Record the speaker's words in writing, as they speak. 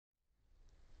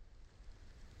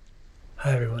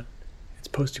Hi everyone, it's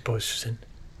Posty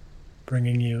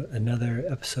bringing you another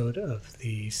episode of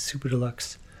the Super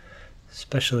Deluxe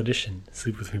Special Edition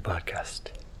Sleep With Me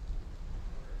podcast.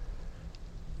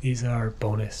 These are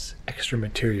bonus extra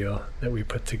material that we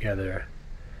put together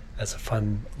as a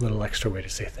fun little extra way to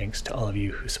say thanks to all of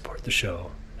you who support the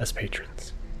show as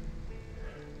patrons.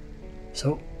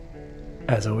 So,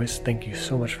 as always, thank you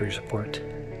so much for your support,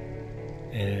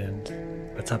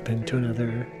 and let's hop into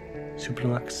another Super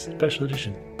Deluxe Special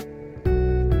Edition.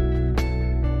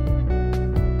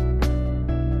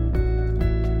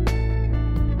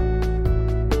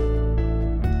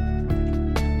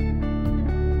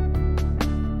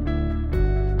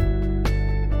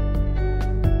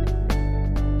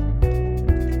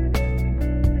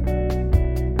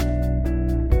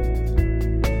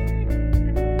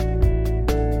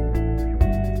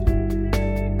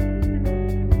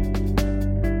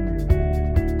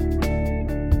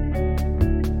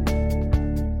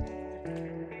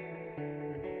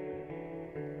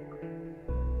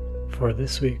 For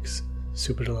this week's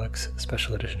Super Deluxe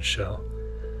Special Edition show,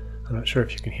 I'm not sure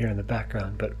if you can hear in the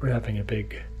background, but we're having a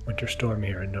big winter storm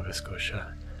here in Nova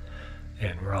Scotia,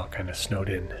 and we're all kind of snowed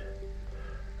in.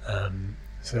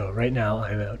 So right now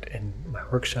I'm out in my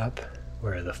workshop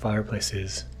where the fireplace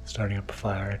is, starting up a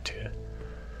fire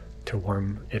to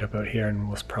warm it up out here, and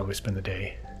we'll probably spend the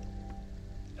day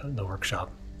out in the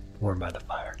workshop warm by the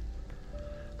fire.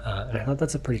 And I thought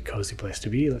that's a pretty cozy place to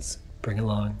be. Let's bring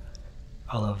along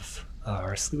all of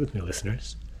our Sleep With Me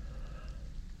listeners.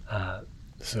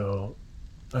 So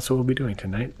that's what we'll be doing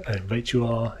tonight. I invite you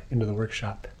all into the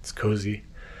workshop. It's cozy.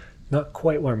 Not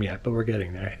quite warm yet, but we're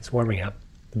getting there. It's warming up.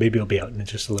 The baby will be out in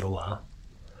just a little while.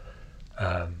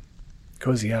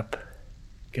 Cozy up,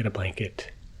 get a blanket,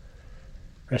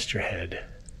 rest your head,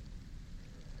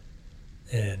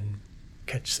 and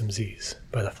catch some Z's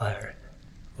by the fire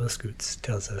while Scoots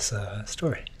tells us a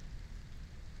story.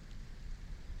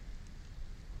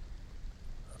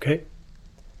 Okay,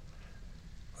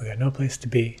 we got no place to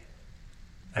be.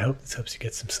 I hope this helps you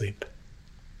get some sleep.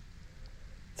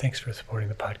 Thanks for supporting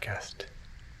the podcast.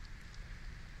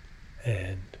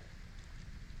 And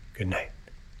good night.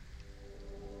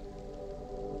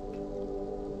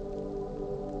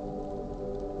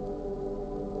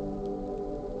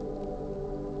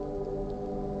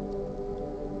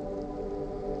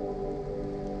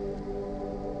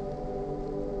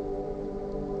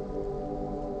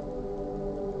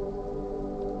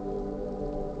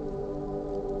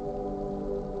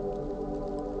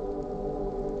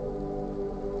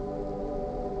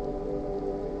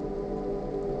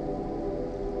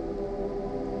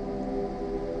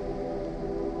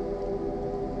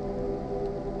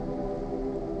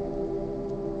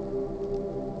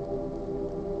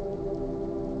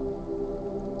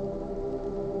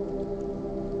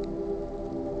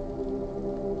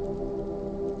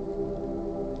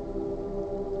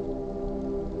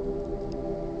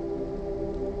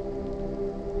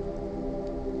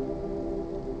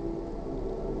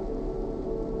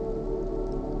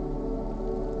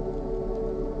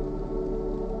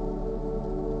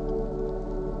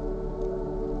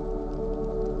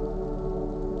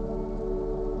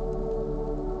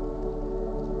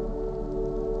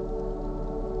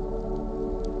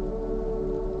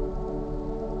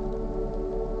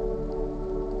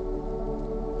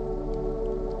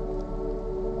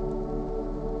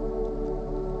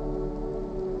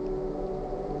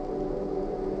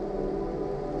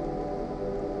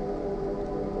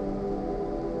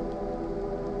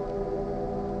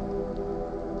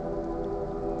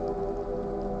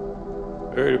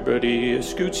 Alright everybody,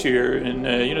 Scoots here, and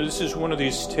this is one of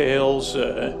these tales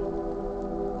that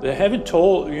haven't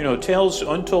told, tales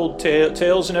untold,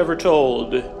 tales never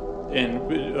told, and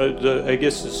I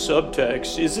guess the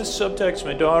subtext, is this subtext?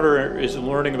 My daughter is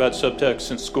learning about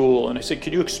subtext in school, and I said,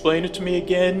 could you explain it to me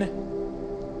again?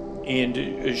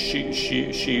 And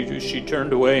she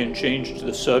turned away and changed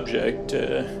the subject.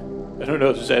 I don't know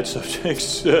if it's that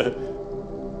subtext,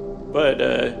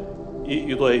 but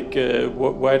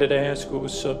why did I ask what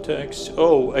was subtext?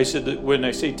 Oh, I said that when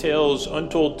I say tales,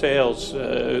 untold tales,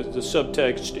 the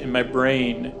subtext in my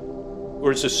brain,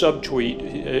 or it's a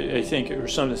subtweet, I think, or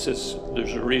something that says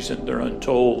there's a reason they're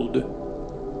untold.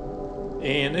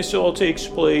 And this all takes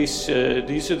place,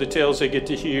 these are the tales I get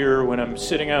to hear when I'm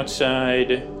sitting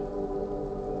outside.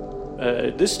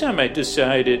 This time I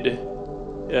decided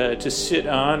to sit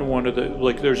on one of the,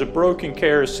 there's a broken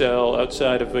carousel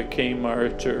outside of a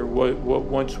Kmart, or what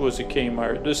once was a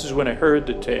Kmart. This is when I heard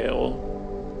the tale,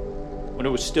 when it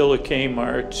was still a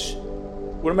Kmart.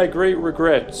 one of my great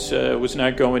regrets was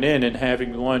not going in and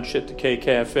having lunch at the K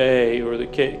Cafe or the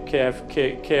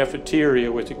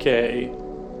cafeteria with a K.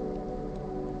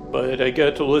 But I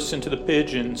got to listen to the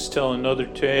pigeons tell another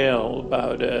tale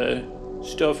about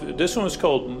stuff. This one was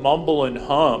called Mumble and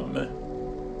Hum.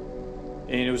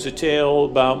 And it was a tale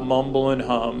about Mumble and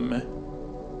Hum.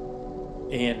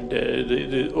 And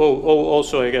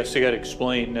also, I guess I got to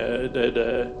explain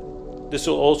that this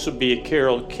will also be a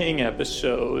Carole King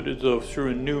episode, though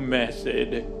through a new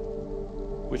method,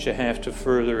 which I have to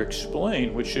further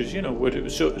explain, which is, what it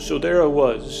was. So there I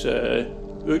was.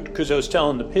 Because I was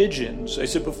telling the pigeons, I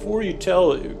said, before you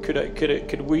tell it,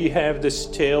 could we have this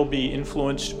tale be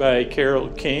influenced by Carole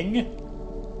King?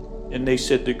 And they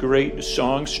said the great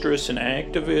songstress and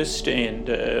activist and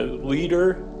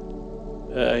leader,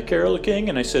 Carole King.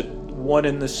 And I said, one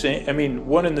in the same,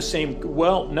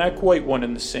 well, not quite one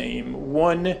in the same,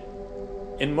 one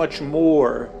and much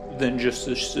more than just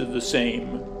the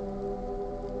same.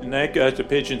 And that got the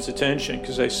pigeons' attention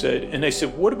because they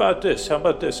said, what about this? How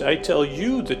about this? I tell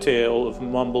you the tale of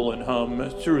Mumble and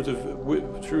Hum through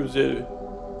the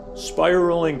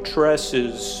spiraling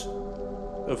tresses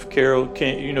of Carole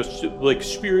King, like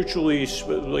spiritually,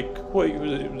 like quite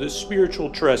the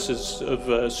spiritual tresses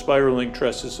of spiraling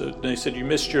tresses. And they said, you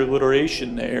missed your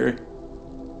alliteration there.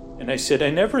 And I said,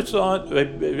 I never thought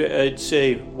I'd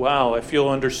say, wow, I feel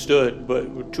understood,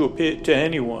 but to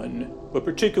anyone. But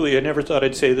particularly, I never thought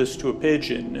I'd say this to a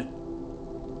pigeon.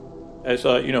 I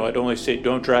thought, I'd only say,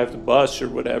 don't drive the bus or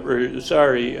whatever.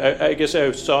 Sorry, I guess I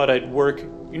thought I'd work.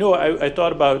 I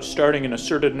thought about starting an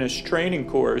assertiveness training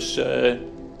course.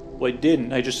 Well, I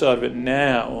didn't. I just thought of it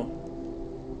now.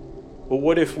 But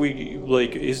what if we,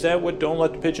 is that what don't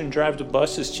let the pigeon drive the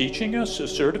bus is teaching us?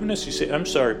 Assertiveness? You say, I'm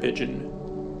sorry,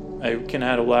 pigeon. I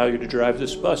cannot allow you to drive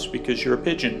this bus because you're a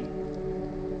pigeon.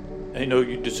 I know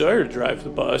you desire to drive the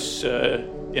bus,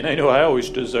 and I know I always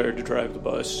desire to drive the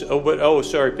bus.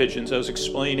 Sorry, pigeons. I was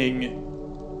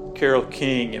explaining Carole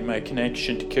King and my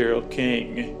connection to Carole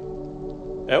King.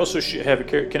 I also have a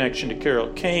connection to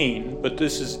Carole Kane, but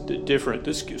this is different.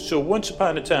 So once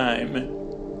upon a time,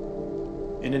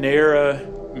 in an era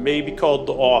maybe called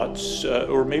the aughts,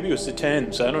 or maybe it was the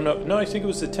tens. I don't know. No, I think it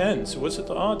was the tens. Was it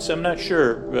the aughts? I'm not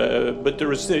sure. But there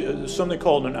was something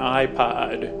called an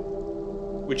iPod,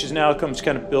 which is now comes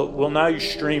kind of built. Well, now you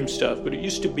stream stuff, but it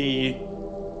used to be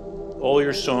all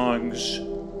your songs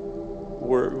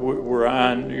were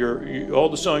on all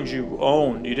the songs you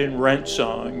owned. You didn't rent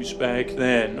songs back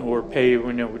then or pay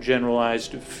a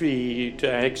generalized fee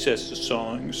to access the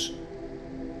songs.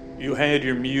 You had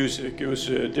your music. It was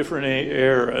a different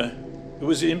era. It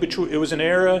was in between. It was an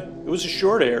era. It was a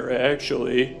short era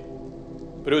actually,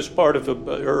 but it was part of an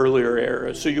earlier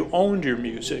era. So you owned your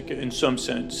music in some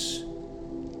sense.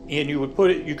 And you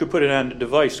could put it on a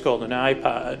device called an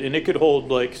iPod, and it could hold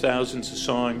thousands of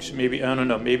songs, maybe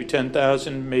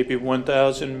 10,000, maybe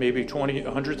 1,000, maybe 20,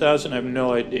 100,000, I have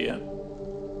no idea.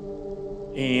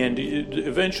 And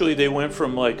eventually they went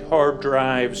from hard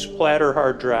drives, platter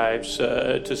hard drives,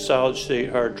 to solid state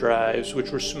hard drives,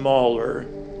 which were smaller,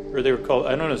 or they were called,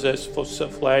 I don't know, is that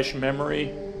flash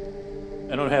memory?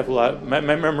 I don't have a lot, my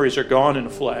memories are gone in a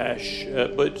flash,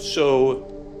 but so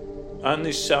on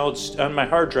my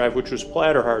hard drive, which was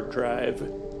platter hard drive,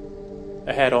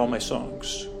 I had all my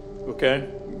songs. Okay,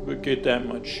 we get that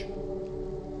much.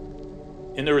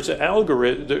 And there was an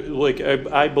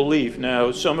algorithm, I believe.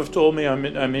 Now, some have told me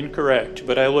I'm incorrect,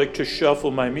 but I like to shuffle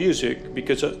my music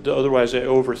because otherwise I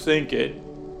overthink it,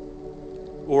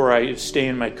 or I stay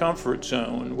in my comfort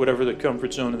zone, whatever the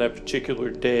comfort zone of that particular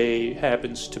day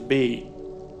happens to be.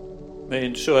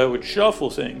 And so I would shuffle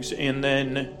things, and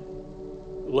then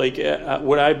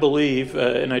what I believe,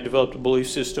 and I developed a belief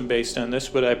system based on this,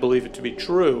 but I believe it to be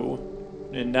true,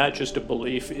 and not just a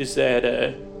belief, is that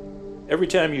every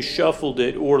time you shuffled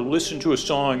it or listened to a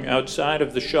song outside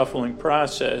of the shuffling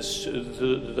process,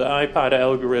 the iPod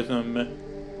algorithm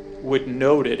would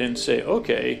note it and say,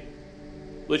 okay,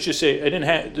 let's just say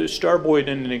the Starboy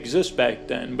didn't exist back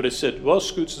then, but it said, well,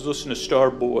 Scoots has listened to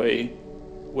Starboy,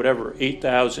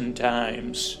 8,000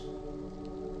 times.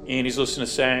 And he's listened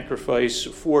to Sacrifice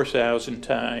 4,000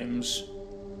 times.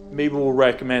 Maybe we'll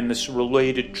recommend this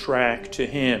related track to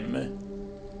him.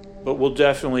 But we'll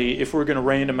definitely, if we're going to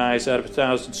randomize out of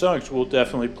 1,000 songs, we'll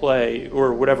definitely play,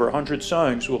 or 100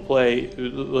 songs we'll play,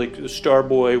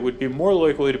 Starboy would be more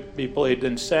likely to be played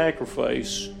than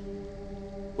Sacrifice.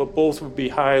 But both would be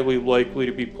highly likely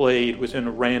to be played within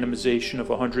a randomization of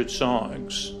 100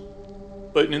 songs.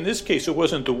 But in this case, it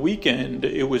wasn't The Weeknd,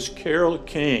 it was Carole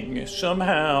King.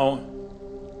 Somehow,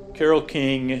 Carole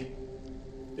King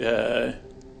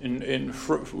And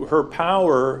her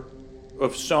power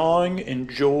of song and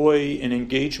joy and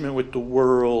engagement with the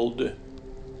world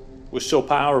was so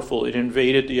powerful, it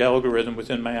invaded the algorithm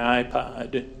within my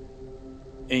iPod.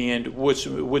 And what's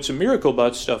a miracle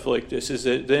about stuff like this is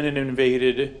that then it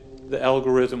invaded the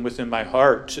algorithm within my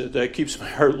heart. That keeps my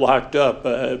heart locked up,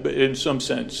 in some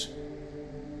sense.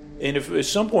 And if at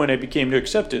some point I became to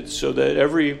accept it, so that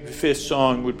every fifth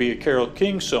song would be a Carole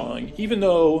King song, even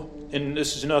though, and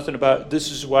this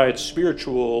is why it's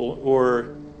spiritual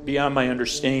or beyond my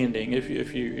understanding, if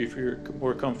you're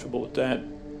more comfortable with that,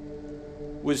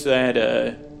 was that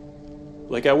I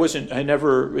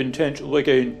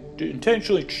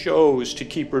intentionally chose to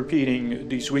keep repeating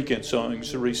these Weekend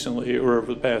songs recently, or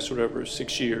over the past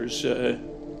 6 years,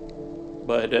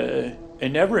 but I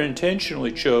never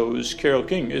intentionally chose Carole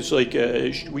King. It's like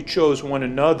we chose one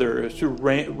another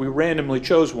we randomly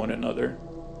chose one another,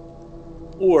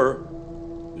 or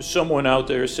someone out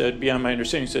there said, beyond my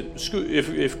understanding, said,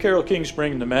 if Carole King's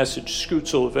bringing the message,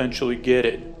 Scoots will eventually get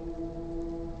it.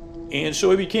 And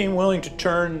so I became willing to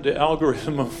turn the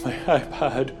algorithm of my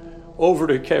iPod over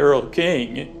to Carole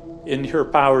King and her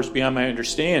powers beyond my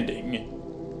understanding.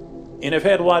 And I've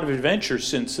had a lot of adventures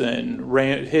since then,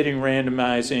 hitting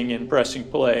randomizing and pressing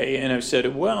play. And I've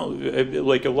said, well,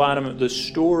 like a lot of the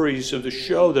stories of the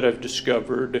show that I've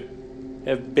discovered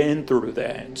have been through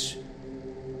that.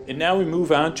 And now we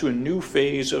move on to a new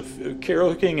phase of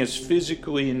Carole King has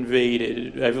physically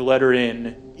invaded. I've let her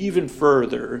in even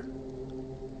further.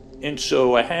 And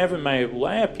so I have in my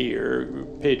lap here,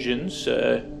 pigeons.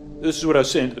 This is what I was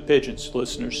saying to the pigeons,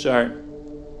 listeners, sorry.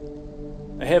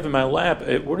 I have in my lap,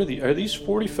 what are these? Are these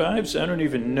 45s? I don't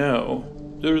even know.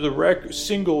 They're the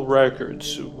single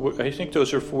records. I think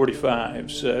those are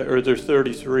 45s, or they're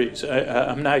 33s.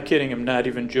 I'm not kidding, I'm not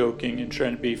even joking and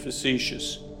trying to be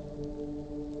facetious.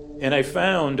 And I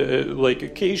found,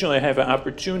 occasionally I have an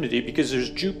opportunity, because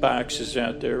there's jukeboxes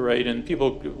out there, right? And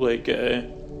people,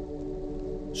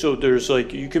 so there's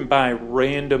you can buy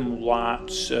random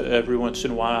lots every once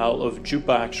in a while of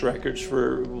jukebox records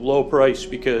for low price,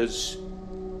 because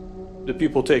the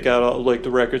people take out all, the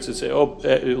records and say,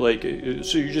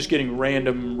 so you're just getting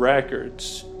random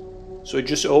records. So I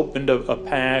just opened a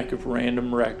pack of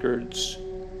random records.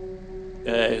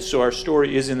 So our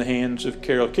story is in the hands of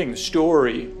Carole King. The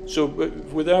story. So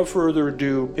without further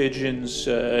ado, pigeons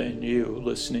and you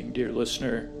listening, dear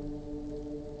listener.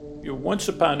 Once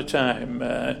upon a time,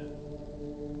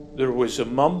 there was a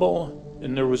mumble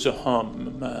and there was a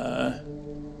hum.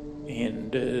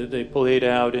 And they played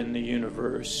out in the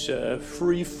universe,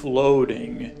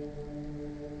 free-floating.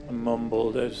 A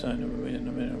mumble that's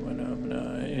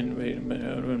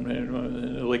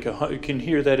you can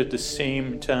hear that at the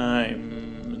same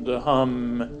time. The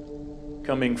hum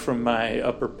coming from my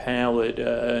upper palate,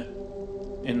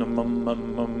 and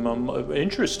the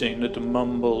interesting that the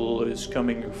mumble is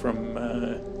coming from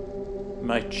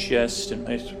my chest and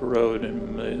my throat,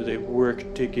 and they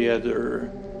work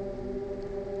together.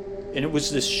 And it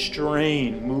was this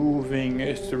strain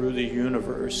moving through the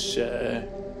universe.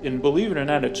 And believe it or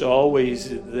not, it's always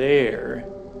there.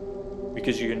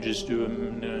 Because you can just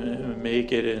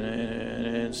make it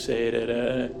and say it.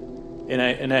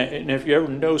 And if you ever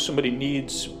know somebody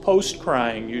needs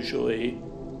post-crying, usually,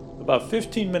 about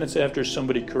 15 minutes after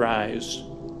somebody cries,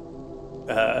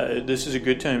 this is a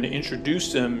good time to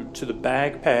introduce them to the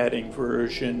bag padding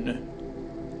version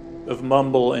of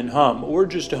mumble and hum, or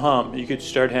just a hum. You could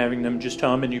start having them just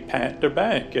hum and you pat their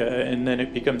back, and then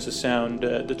it becomes a sound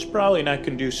that's probably not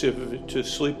conducive to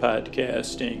sleep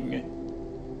podcasting,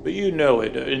 but you know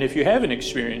it. And if you haven't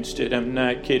experienced it, I'm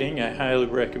not kidding, I highly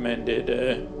recommend it.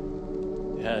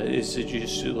 Is that you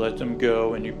just let them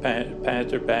go and you pat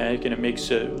their back, and it makes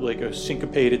a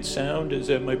syncopated sound, as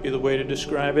that might be the way to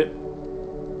describe it.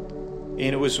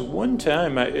 And it was one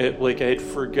time I had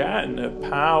forgotten the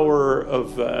power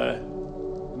of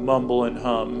mumble and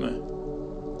hum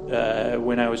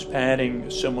when I was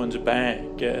patting someone's back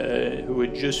who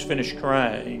had just finished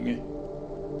crying,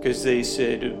 because they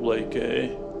said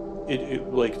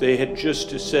they had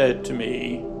just said to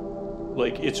me,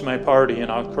 it's my party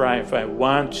and I'll cry if I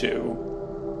want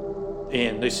to.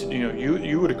 And they said,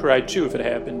 you would have cried too if it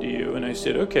happened to you. And I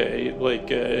said, okay,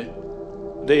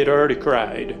 they had already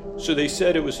cried, so they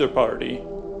said it was their party.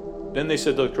 Then they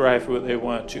said they'll cry for what they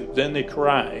want to. Then they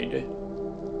cried.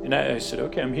 And I said,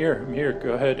 okay, I'm here.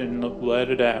 Go ahead and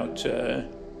let it out.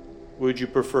 Would you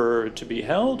prefer to be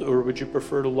held, or would you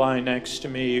prefer to lie next to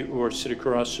me or sit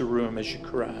across the room as you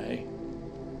cry?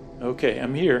 Okay,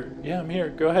 I'm here. Yeah, I'm here.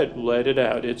 Go ahead, let it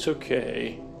out. It's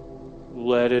okay.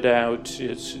 Let it out.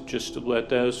 It's just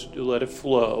let it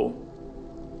flow.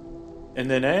 And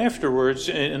then afterwards,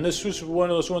 and this was one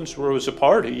of those ones where it was a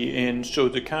party, and so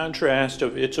the contrast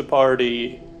of it's a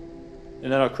party,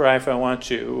 and then I'll cry if I want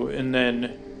to, and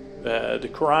then the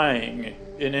crying,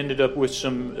 it ended up with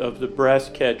some of the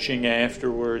breath catching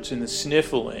afterwards and the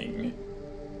sniffling.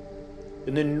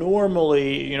 And then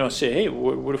normally, say, hey,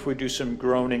 what if we do some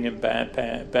groaning and back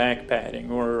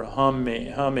patting or humming,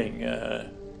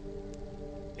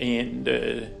 and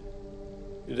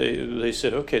they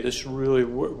said, okay, this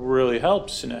really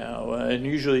helps now. And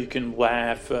usually you can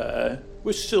laugh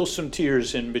with still some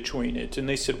tears in between it. And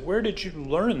they said, where did you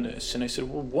learn this? And I said,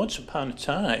 well, once upon a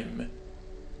time,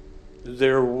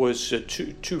 there was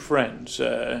two friends,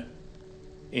 and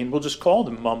we'll just call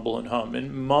them Mumble and Hum.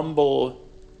 And Mumble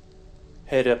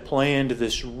had planned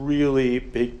this really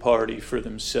big party for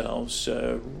themselves,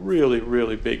 really,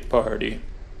 really big party.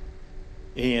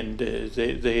 And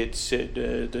they had said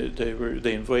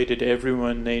they invited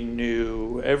everyone they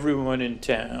knew, everyone in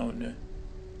town.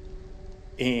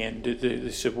 And they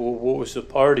said, well, what was the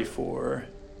party for?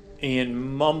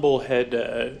 And Mumble had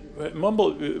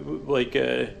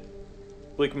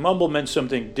Mumble meant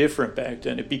something different back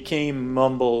then. It became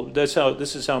Mumble. This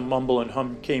is how Mumble and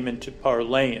Hum came into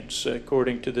parlance,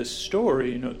 according to this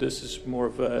story. This is more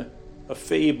of a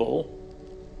fable.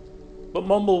 But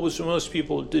Mumble was one of those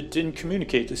people that didn't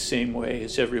communicate the same way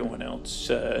as everyone else.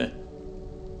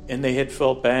 And they had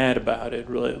felt bad about it.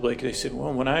 Like they said,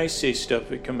 well, when I say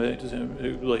stuff, it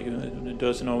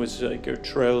doesn't always or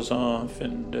trails off,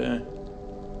 and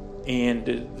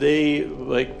they a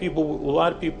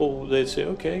lot of people, they'd say,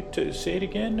 okay, say it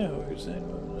again.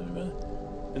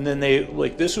 And then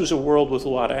this was a world with a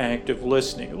lot of active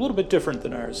listening, a little bit different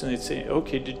than ours. And they'd say,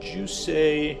 okay, did you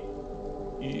say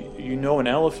you know an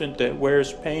elephant that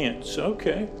wears pants?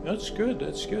 Okay, that's good.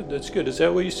 Is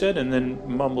that what you said? And then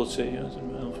Mumble would say, yes,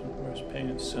 an elephant wears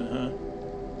pants.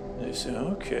 They say,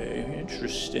 okay,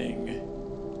 interesting.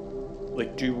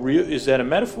 Is that a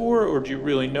metaphor, or do you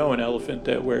really know an elephant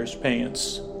that wears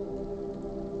pants?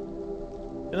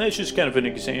 And that's just kind of an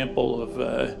example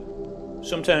of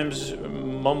sometimes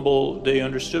Mumble, they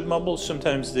understood Mumble,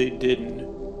 sometimes they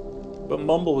didn't. But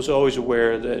Mumble was always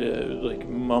aware that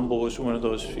Mumble was one of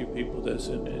those few people that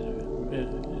said,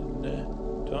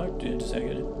 talk to you in a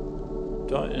second,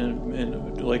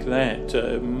 and like that,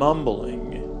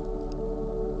 mumbling.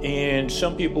 And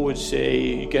some people would say,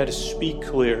 you got to speak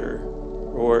clear,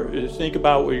 or think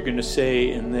about what you're going to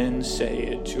say and then say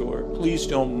it, or please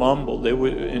don't mumble. They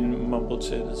would, and Mumble would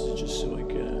say, this is just I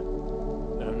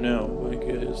don't know,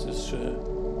 is this,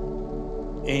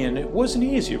 and it wasn't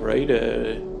easy, right?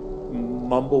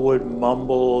 Mumble would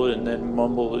mumble, and then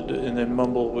Mumble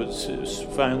would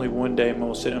finally one day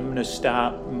Mumble said, I'm going to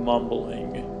stop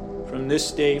mumbling. From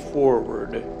this day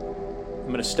forward, I'm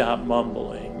going to stop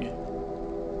mumbling.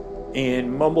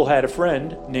 And Mumble had a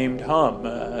friend named Hum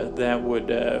that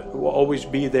would always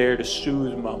be there to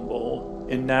soothe Mumble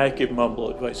and not give Mumble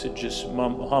advice. It just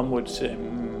Hum would say,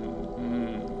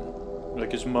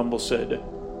 like as Mumble said,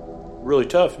 really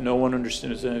tough. No one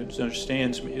understands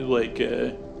me.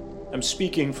 I'm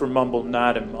speaking for Mumble,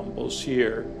 not in Mumble's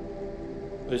here.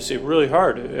 They say really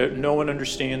hard. No one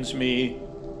understands me.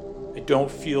 I don't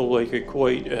feel like I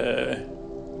quite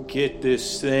get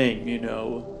this thing,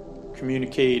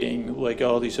 communicating like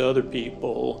all these other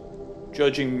people,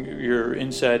 judging your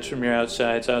insides from your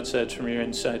outsides, outsides from your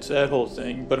insides, that whole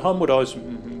thing. But Hum would always,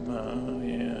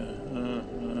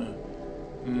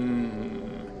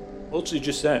 mostly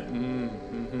just that,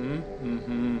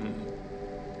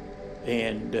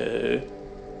 And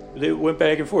they went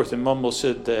back and forth, and Mumble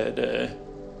said that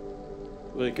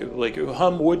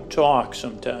Hum would talk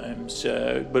sometimes,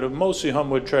 but mostly Hum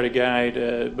would try to guide.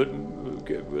 But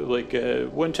the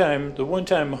one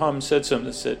time Hum said something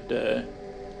that said,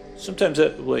 sometimes I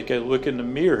look in the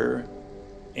mirror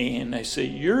and I say,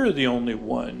 you're the only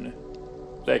one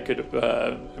that could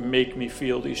make me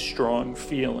feel these strong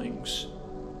feelings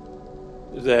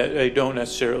that I don't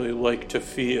necessarily like to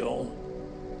feel.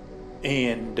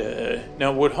 And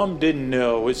now what Hum didn't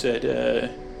know is that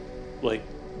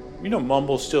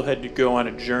Mumble still had to go on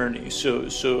a journey. So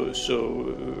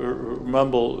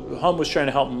Hum was trying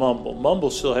to help Mumble. Mumble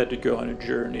still had to go on a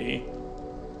journey.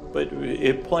 But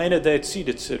it planted that seed.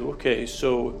 It said, okay,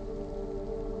 so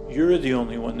you're the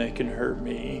only one that can hurt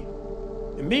me.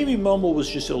 And maybe Mumble was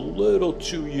just a little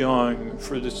too young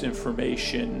for this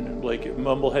information.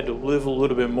 Mumble had to live a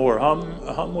little bit more.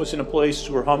 Hum was in a place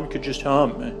where Hum could just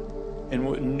hum.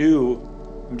 And knew,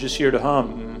 I'm just here to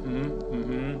hum.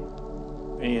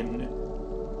 And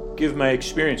give my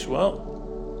experience.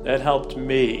 Well, that helped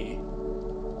me.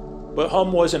 But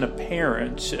Hum wasn't a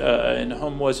parent, and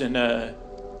Hum wasn't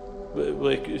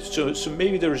So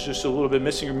maybe there was just a little bit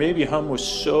missing, or maybe Hum was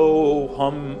so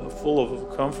full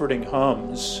of comforting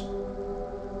hums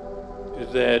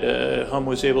that Hum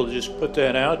was able to just put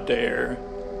that out there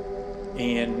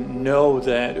and know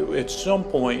that at some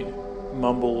point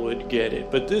Mumble would get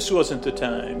it. But this wasn't the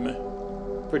time,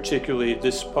 particularly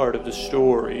this part of the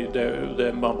story,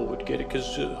 that Mumble would get it,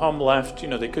 because Hum left,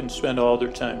 they couldn't spend all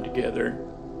their time together.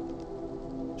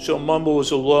 So Mumble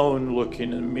was alone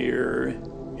looking in the mirror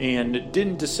and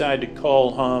didn't decide to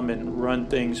call Hum and run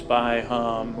things by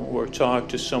Hum or talk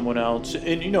to someone else.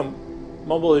 And,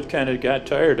 Mumble had kind of got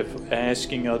tired of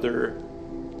asking other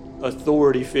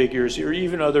authority figures or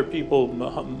even other people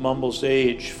Mumble's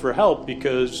age for help,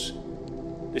 because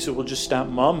they said, well, just stop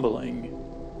mumbling.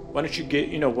 Why don't you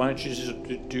just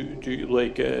do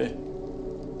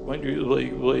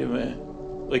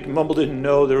like Mumble didn't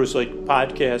know there was like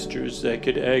podcasters that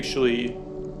could actually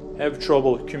have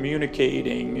trouble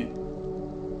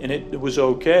communicating, and it was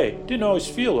okay. Didn't always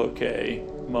feel okay,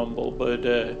 Mumble, but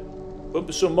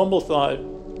so Mumble thought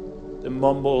that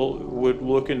Mumble would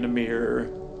look in the mirror,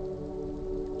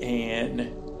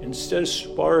 and instead of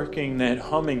sparking that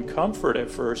humming comfort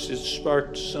at first, it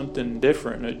sparked something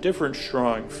different, a different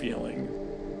strong feeling.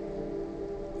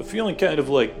 A feeling kind of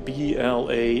like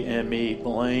BLAME,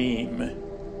 blame.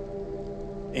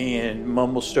 And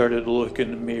Mumble started to look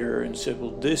in the mirror and said,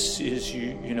 well, this is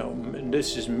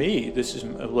this is me. This is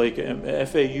like an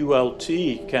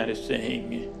FAULT kind of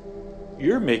thing.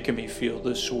 You're making me feel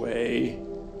this way.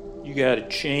 You gotta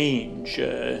change.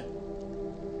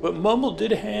 But Mumble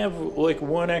did have like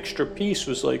one extra piece,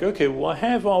 was like, okay, well, I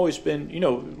have always been,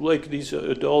 like these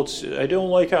adults, I don't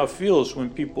like how it feels when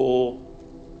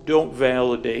people don't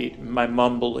validate my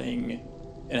mumbling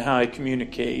and how I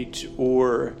communicate,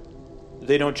 or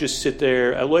they don't just sit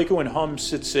there. I like it when Hum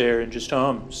sits there and just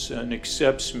hums and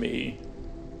accepts me.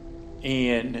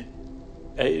 And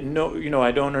I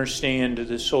don't understand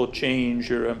this whole change,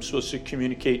 or I'm supposed to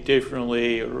communicate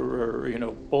differently, or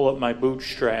pull up my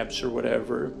bootstraps or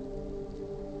whatever.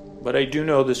 But I do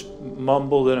know this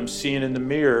Mumble that I'm seeing in the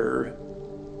mirror.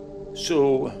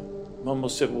 So Mumble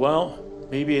said, well,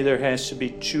 maybe there has to be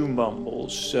two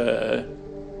Mumbles.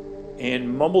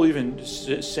 And Mumble even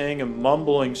sang a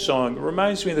mumbling song. It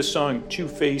reminds me of the song Two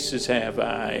Faces Have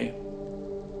I.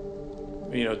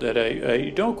 That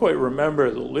I don't quite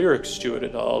remember the lyrics to it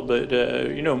at all, but,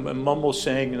 Mumble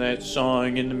sang that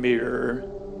song in the mirror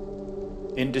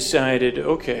and decided,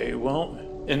 okay, well,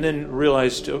 and then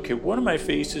realized, okay, one of my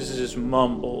faces is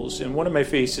Mumble's, and one of my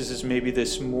faces is maybe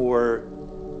this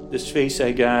face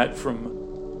I got from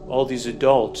all these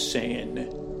adults saying,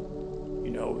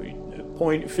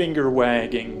 point finger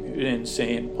wagging and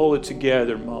saying, pull it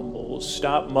together, Mumble,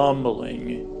 stop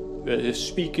mumbling.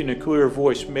 Speak in a clear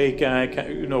voice, make eye,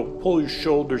 pull your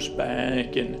shoulders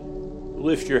back and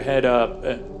lift your head up,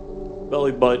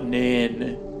 belly button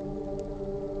in.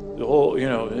 The whole,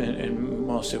 and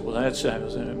Mom said, well, that's matter.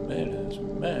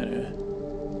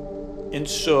 And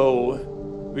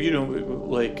so, I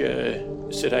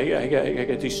said, I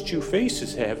got these two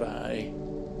faces, have I?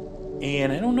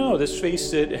 And I don't know, this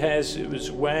face that it was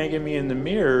wagging me in the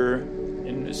mirror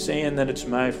and saying that it's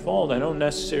my fault, I don't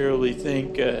necessarily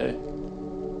think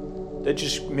that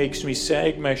just makes me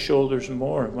sag my shoulders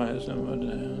more.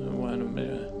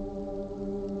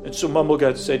 And so Mumble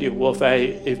got this idea, well,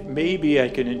 if maybe I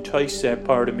can entice that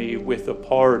part of me with a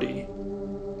party,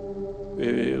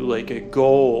 like a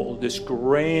goal, this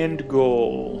grand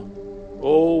goal.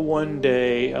 Oh, one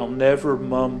day I'll never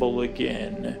mumble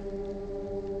again.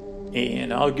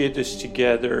 And I'll get this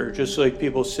together. Just like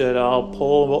people said, I'll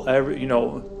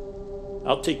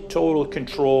I'll take total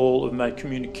control of my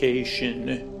communication,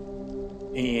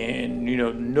 and,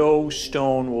 no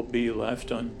stone will be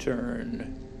left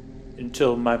unturned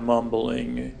until my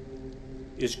mumbling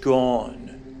is gone.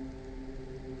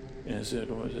 And I said,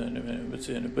 what's in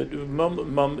it? But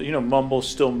Mumble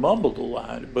still mumbled a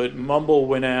lot, but Mumble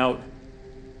went out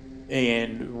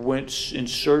and went in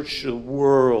search of the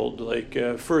world.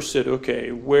 First said,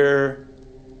 okay, where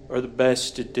are the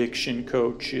best addiction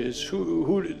coaches?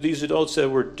 Who these adults that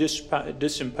were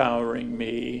disempowering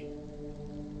me?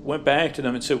 Went back to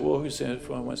them and said, well, who's that?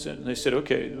 What's that? And they said,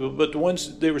 okay, but the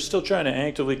ones, they were still trying to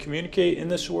actively communicate in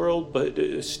this world, but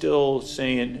still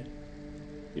saying,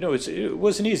 it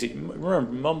wasn't easy. Remember,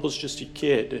 Mumble's just a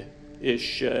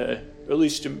kid-ish, at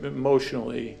least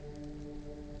emotionally.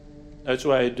 That's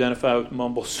why I identify with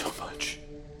Mumble so much.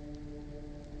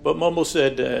 But Mumble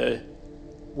said,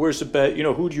 where's the best,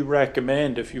 who do you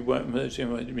recommend if you want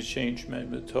to change my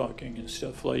talking and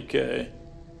stuff?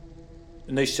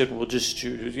 And they said, well, just,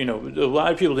 you know, a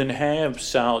lot of people didn't have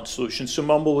solid solutions, so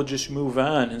Mumble would just move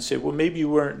on and say, well, maybe you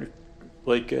weren't,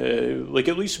 like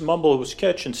at least Mumble was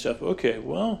catching stuff. Okay,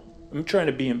 well, I'm trying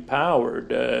to be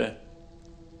empowered.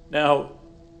 Now,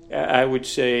 I would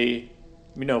say,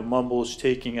 you know, Mumble is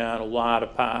taking on a lot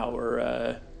of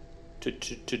power to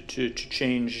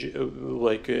change,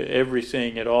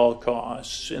 everything at all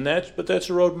costs. But that's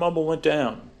the road Mumble went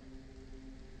down.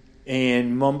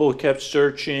 And Mumble kept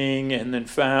searching, and then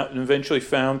eventually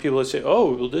found people that say,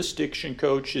 oh, well, this diction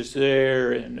coach is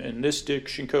there, and this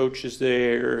diction coach is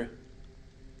there.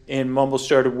 And Mumble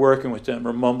started working with them,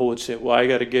 or Mumble would say, well, I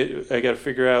got to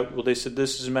figure out, well, they said,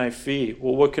 this is my fee.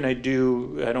 Well, what can I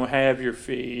do? I don't have your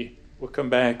fee. We'll come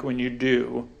back when you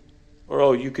do. Or,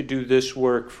 oh, you could do this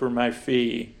work for my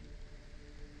fee.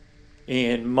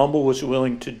 And Mumble was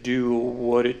willing to do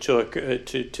what it took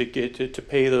to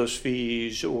pay those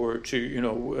fees, or to, you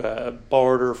know,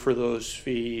 barter for those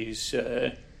fees.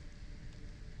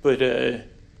 But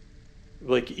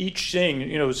like each thing,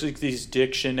 you know, it was like these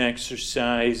diction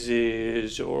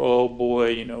exercises, or, oh boy,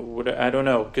 you know, what, I don't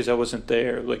know, because I wasn't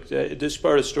there. Like this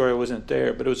part of the story, I wasn't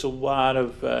there, but it was a lot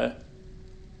of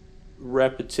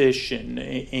repetition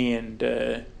and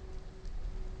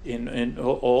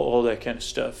all that kind of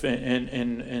stuff,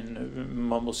 and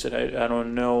Mumble said, I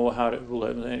don't know how to,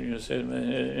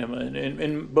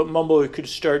 but Mumble could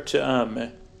start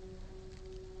to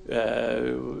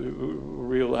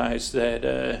realize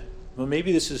that well,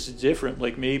 maybe this is different.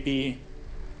 Like maybe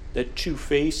that two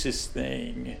faces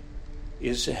thing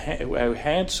is, I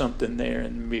had something there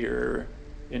in the mirror.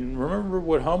 And remember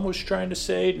what Hum was trying to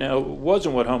say? Now, it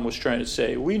wasn't what Hum was trying to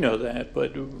say. We know that,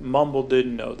 but Mumble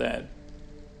didn't know that.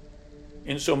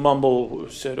 And so Mumble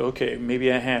said, okay,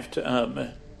 maybe I have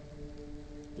to,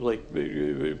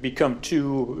 become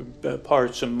two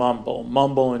parts of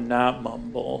Mumble and not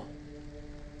Mumble.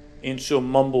 And so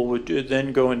Mumble would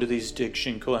then go into these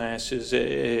diction classes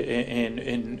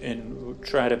and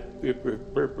try to,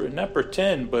 not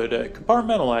pretend, but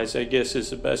compartmentalize, I guess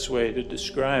is the best way to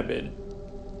describe it.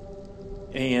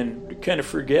 And kind of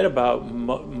forget about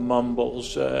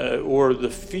Mumble's, or the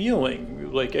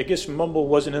feeling. Like, I guess Mumble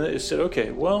wasn't in it. It said,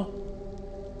 okay, well,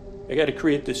 I got to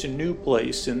create this new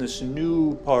place and this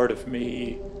new part of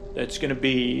me that's going to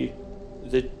be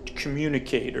the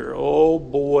communicator. Oh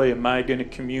boy, am I going to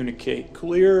communicate.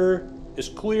 Clear as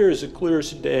the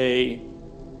clearest day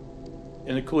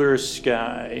and the clearest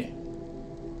sky.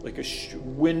 Like a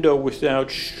window without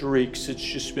streaks. It's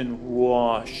just been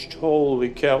washed. Holy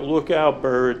cow! Look out,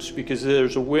 birds, because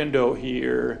there's a window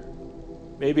here.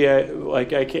 Maybe I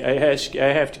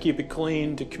have to keep it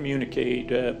clean to communicate.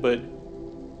 But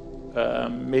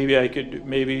maybe I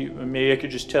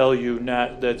could just tell you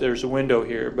not that there's a window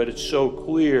here, but it's so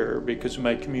clear because of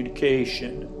my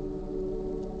communication.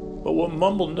 But what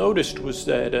Mumble noticed was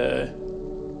that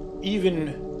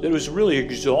it was really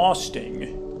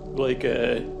exhausting. Like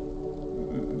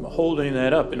holding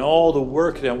that up and all the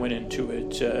work that went into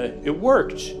it. It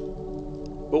worked.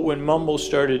 But when Mumble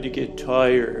started to get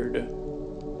tired,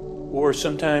 or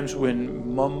sometimes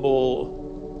when Mumble's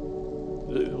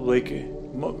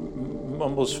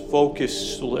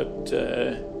focus slipped,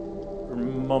 or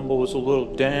Mumble was a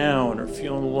little down or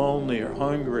feeling lonely or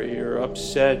hungry or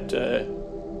upset, the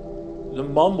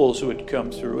mumbles would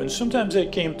come through. And sometimes they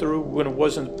came through when it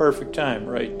wasn't the perfect time,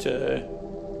 right?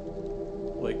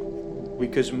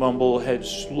 Because Mumble had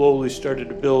slowly started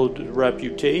to build a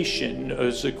reputation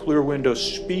as a clear window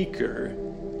speaker.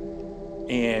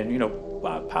 And, you know,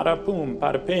 pada poom,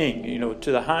 pada ping, you know,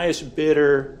 to the highest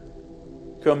bidder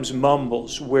comes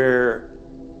Mumbles, where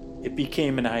it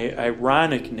became an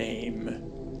ironic name.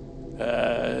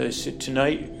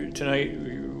 Tonight,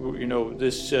 you know,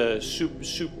 this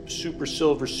super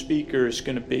silver speaker is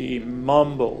going to be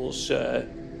Mumbles.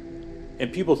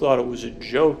 And people thought it was a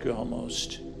joke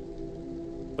almost.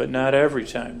 But not every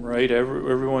time, right?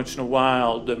 Every once in a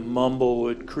while, the Mumble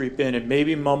would creep in, and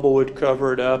maybe Mumble would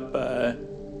cover it up.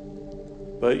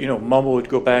 But, you know, Mumble would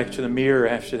go back to the mirror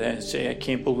after that and say, I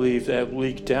can't believe that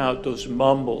leaked out, those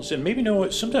Mumbles. And maybe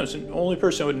sometimes the only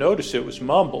person that would notice it was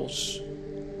Mumbles.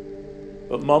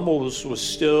 But Mumbles was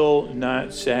still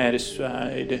not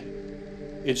satisfied.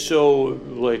 And so,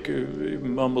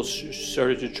 Mumbles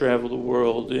started to travel the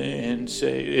world and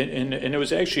say, and it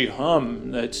was actually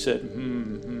Hum that said,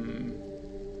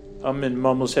 Hum and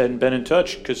Mumbles hadn't been in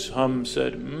touch because Hum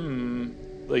said,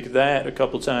 like that a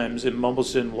couple times, and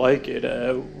Mumbles didn't like it,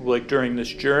 during this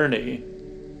journey.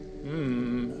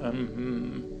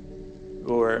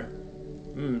 Or,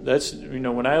 that's, you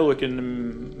know, when I look in the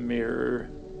mirror,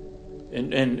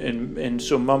 and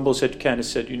so Mumbles had kind of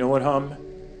said, you know what, Hum?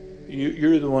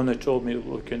 you're the one that told me to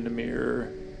look in the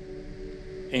mirror.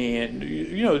 And,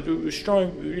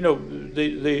 strong,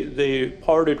 they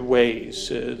parted ways.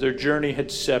 Their journey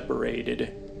had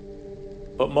separated.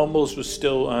 But Mumbles was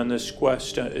still on this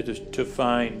quest to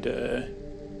find,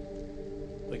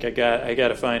 I got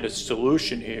to find a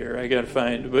solution here. I got to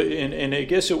find, and I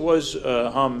guess it was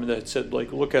Hum that said,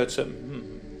 like, look outside,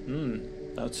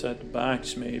 outside the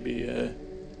box, maybe.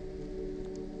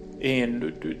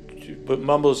 But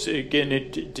Mumbles, again,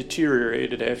 it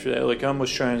deteriorated after that. Like, Hum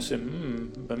was trying to say,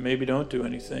 but maybe don't do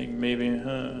anything. Maybe,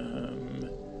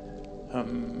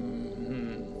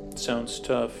 sounds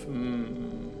tough.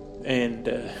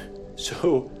 And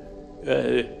so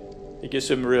I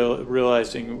guess I'm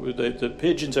realizing the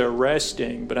pigeons are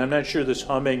resting, but I'm not sure this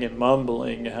humming and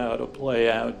mumbling how to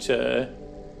play out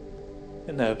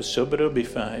in the episode, but it'll be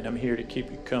fine. I'm here to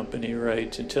keep you company,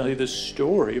 right, and tell you this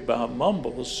story about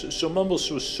Mumbles. So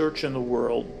Mumbles was searching the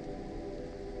world,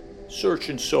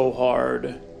 searching so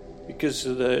hard because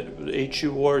of the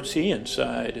HURT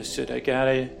inside. I said, I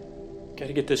gotta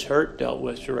get this hurt dealt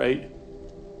with, right?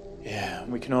 Yeah,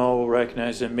 we can all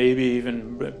recognize that. Maybe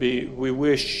even we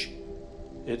wish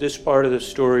at this part of the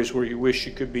story is where you wish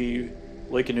you could be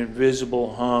like an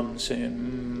invisible hum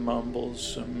saying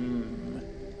Mumbles.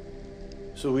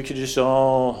 So we could just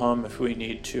all hum if we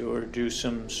need to, or do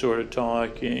some sort of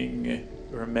talking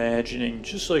or imagining,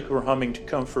 just like we're humming to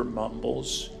comfort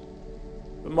Mumbles.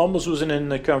 But Mumbles wasn't in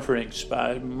the comforting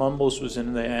spot. Mumbles was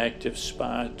in the active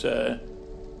spot.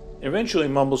 Eventually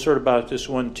Mumbles heard about this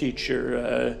one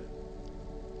teacher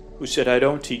who said, I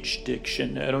don't teach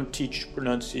diction, I don't teach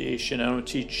pronunciation, I don't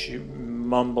teach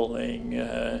mumbling.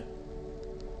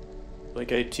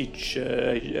 I teach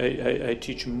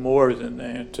more than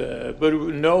that. But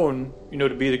known,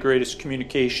 to be the greatest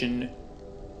communication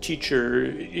teacher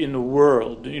in the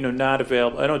world. Not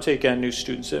available. I don't take on new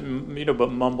students.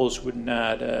 But Mumbles would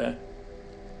not.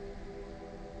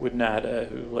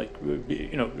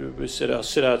 Said I'll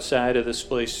sit outside of this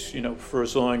place, for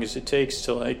as long as it takes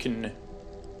till I can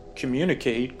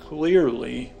communicate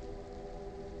clearly.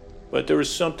 But there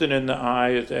was something in the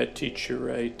eye of that teacher,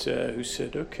 right, who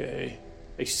said, okay,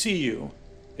 I see you.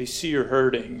 I see you're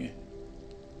hurting.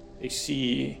 I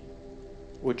see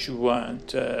what you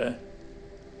want.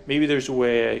 Maybe there's a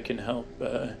way I can help.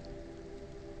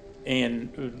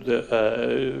 And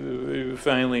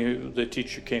finally the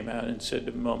teacher came out and said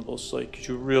to Mumbles, like,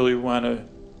 you really want to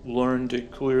learn to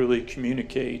clearly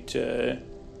communicate, you're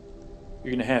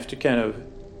going to have to kind of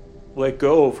let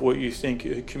go of what you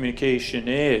think communication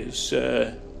is.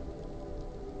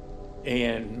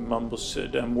 And Mumbles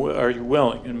said, are you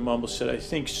willing? And Mumbles said, I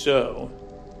think so.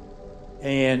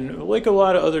 And like a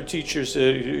lot of other teachers that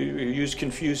use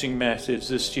confusing methods,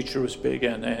 this teacher was big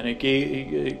on that. And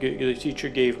the teacher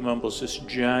gave Mumbles this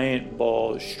giant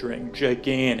ball of string,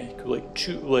 gigantic,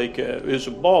 it was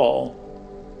a ball,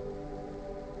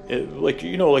 like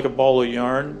a ball of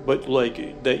yarn, but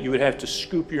like that you would have to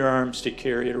scoop your arms to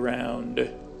carry it around.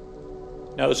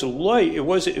 Now it was light. It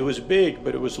was big,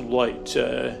 but it was light,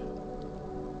 and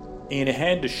it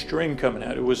had the string coming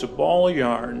out. It was a ball of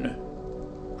yarn.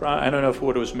 I don't know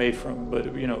what it was made from, but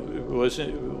it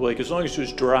wasn't like, as long as it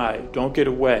was dry, don't get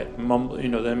it wet.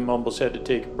 Then Mumbles had to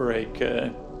take a break.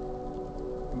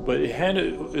 But it had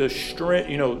a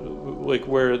string, like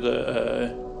where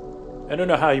the I don't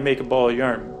know how you make a ball of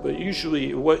yarn, but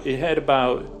usually what it had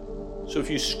about. So if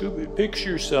you picture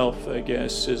yourself, I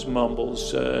guess, as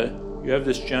Mumbles, you have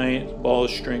this giant ball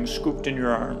of string scooped in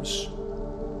your arms,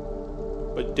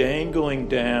 but dangling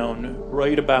down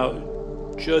right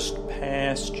about just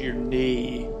past your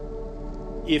knee,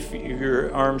 if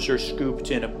your arms are scooped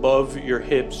in above your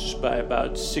hips by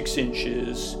about 6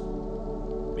 inches,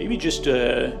 maybe just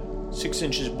 6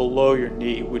 inches below your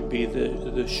knee would be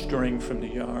the string from the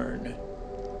yarn.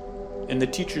 And the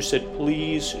teacher said,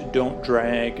 please don't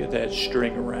drag that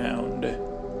string around.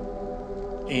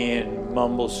 And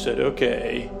Mumbles said,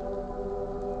 okay.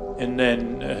 And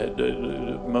then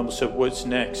Mumbles said, what's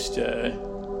next? And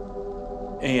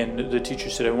the teacher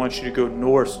said, I want you to go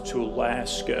north to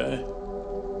Alaska.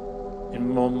 And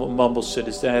Mumbles said,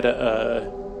 is that a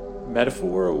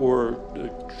metaphor or the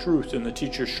truth? And the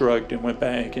teacher shrugged and went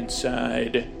back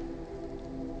inside.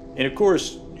 And of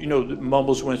course,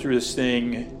 Mumbles went through this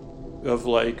thing of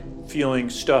like feeling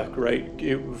stuck, right?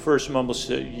 First Mumbles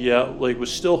said,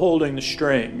 was still holding the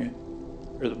string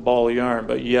or the ball of yarn,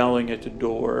 but yelling at the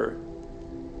door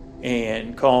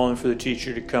and calling for the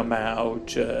teacher to come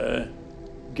out,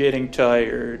 getting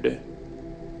tired.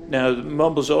 Now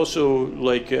Mumbles also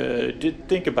did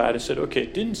think about it. Said, okay,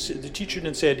 the teacher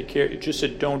didn't say I had to carry. It just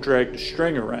said don't drag the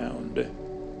string around.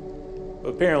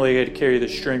 apparently I had to carry the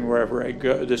string wherever I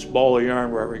go, this ball of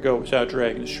yarn wherever I go, without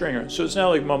dragging the string around. So it's not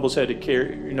like Mumbles had to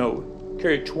carry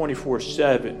it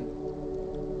 24/7.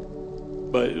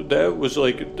 But that was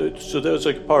like, so that was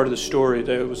like part of the story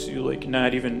that was like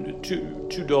not even too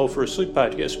dull for a sleep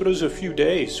podcast. But it was a few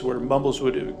days where Mumbles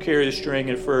would carry the string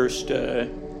at first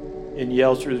and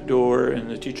yell through the door, and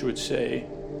the teacher would say,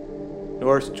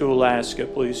 "North to Alaska,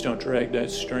 please don't drag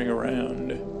that string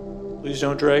around. Please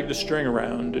don't drag the string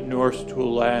around, north to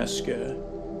Alaska."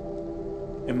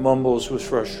 And Mumbles was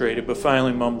frustrated, but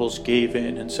finally Mumbles gave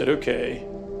in and said, "Okay,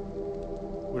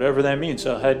 whatever that means,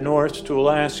 I'll head north to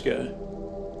Alaska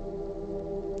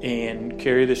and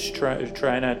carry this,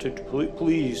 try not to,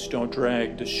 please don't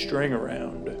drag the string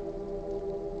around."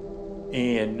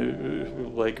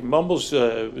 And like Mumbles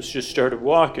was just started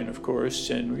walking, of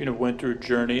course, and went through a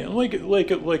journey, and like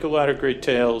a lot of great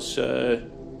tales that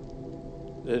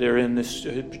are in this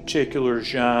particular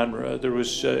genre, it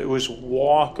was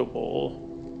walkable.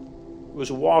 It was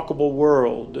a walkable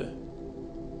world,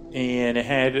 and it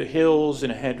had hills,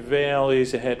 and it had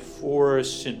valleys, it had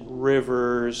forests and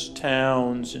rivers,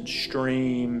 towns and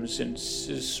streams and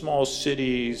small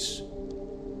cities,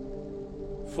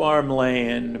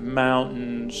 farmland,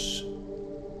 mountains,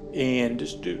 and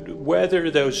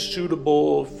weather that was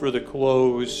suitable for the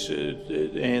clothes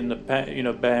and the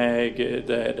bag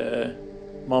that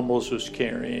Mumbles was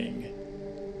carrying.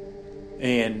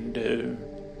 And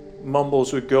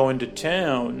Mumbles would go into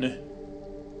town,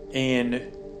 and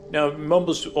now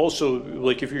Mumbles also,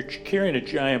 like, if you're carrying a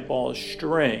giant ball of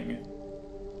string,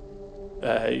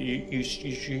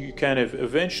 you kind of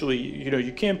eventually,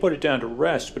 you can't put it down to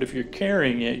rest, but if you're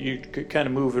carrying it, you could kind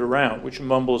of move it around, which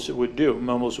Mumbles would do.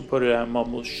 Mumbles would put it on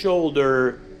Mumbles'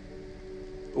 shoulder,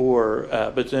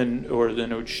 but then it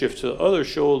would shift to the other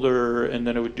shoulder, and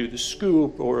then it would do the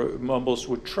scoop, or Mumbles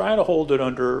would try to hold it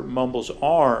under Mumbles'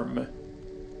 arm,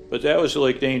 but that was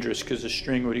like dangerous because the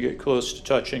string would get close to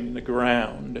touching the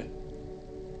ground.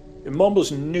 And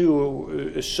Mumbles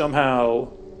knew somehow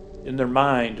in their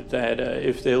mind that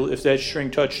if that string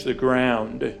touched the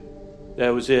ground, that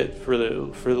was it for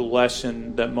the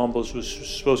lesson that Mumbles was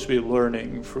supposed to be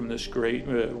learning from this great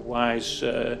wise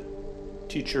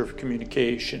teacher of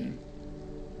communication.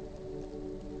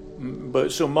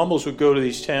 But so Mumbles would go to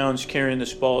these towns carrying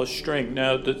this ball of string.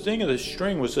 Now the thing of the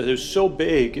string was that it was so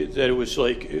big that it was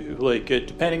like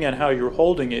depending on how you were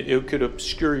holding it, it could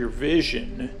obscure your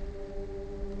vision.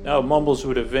 Now Mumbles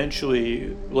would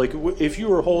eventually, like, if you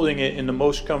were holding it in the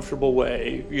most comfortable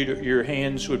way, your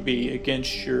hands would be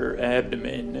against your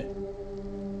abdomen,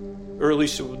 or at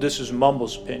least this is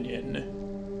Mumbles' opinion,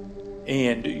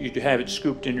 and you'd have it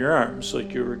scooped in your arms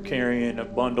like you were carrying a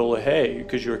bundle of hay,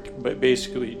 because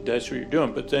basically that's what you're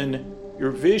doing. But then your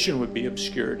vision would be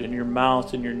obscured in your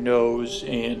mouth and your nose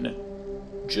and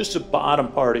just the bottom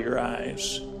part of your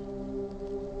eyes.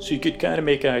 So you could kind of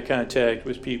make eye contact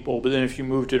with people, but then if you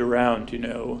moved it around,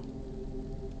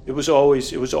 it was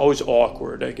always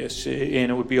awkward, I guess, and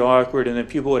it would be awkward, and then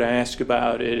people would ask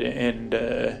about it, and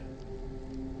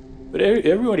but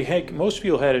most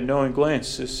people had a knowing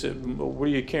glance. They said, "What are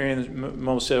you carrying?"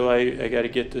 Mom said, "I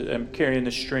got to I'm carrying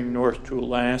the string north to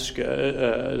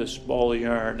Alaska, this ball of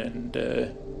yarn," and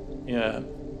yeah.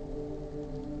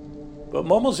 But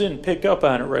Mumbles didn't pick up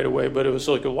on it right away, but it was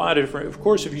like a lot of different. Of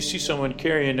course, if you see someone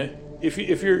carrying, if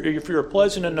you're a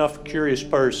pleasant enough, curious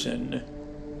person,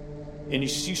 and you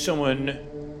see someone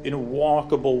in a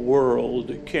walkable world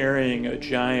carrying a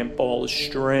giant ball of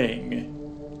string,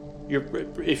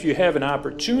 if you have an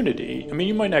opportunity, I mean,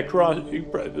 you might not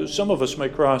some of us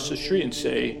might cross the street and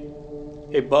say,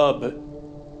 "Hey, bub,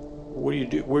 what do you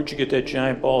do? Where'd you get that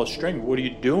giant ball of string? What are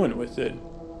you doing with it?"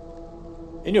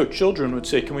 And, children would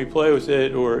say, "Can we play with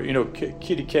it?" Or,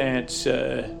 kitty cats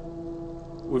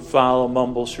would follow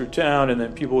Mumbles through town, and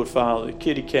then people would follow the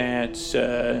kitty cats,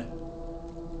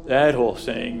 that whole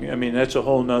thing. I mean, that's a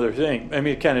whole nother thing. I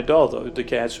mean, kind of dull, though. The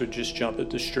cats would just jump at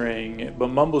the string, but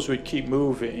Mumbles would keep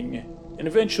moving. And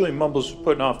eventually Mumbles was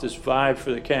putting off this vibe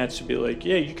for the cats to be like,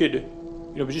 "Yeah, you could,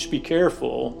 but just be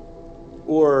careful."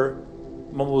 Or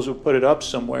Mumbles would put it up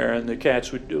somewhere, and the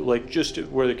cats would, just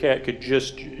where the cat could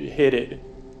just hit it,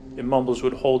 and Mumbles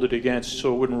would hold it against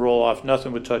so it wouldn't roll off.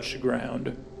 Nothing would touch the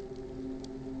ground.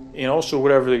 And also,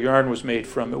 whatever the yarn was made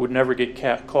from, it would never get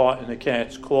caught in the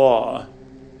cat's claw.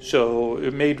 So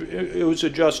it was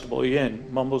adjustable. Again,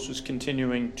 Mumbles was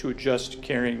continuing to adjust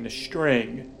carrying the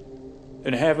string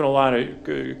and having a lot of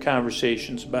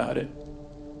conversations about it.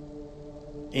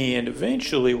 And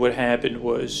eventually what happened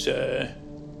was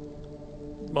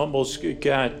Mumbles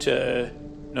got,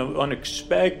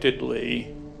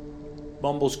 unexpectedly,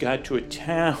 Mumbles got to a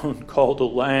town called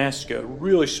Alaska, a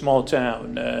really small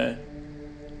town,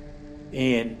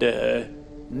 and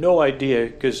no idea,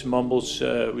 because Mumbles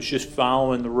was just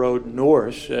following the road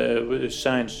north, with the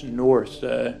signs north,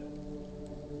 and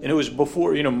it was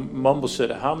before, Mumbles said,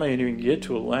 how am I going to get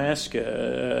to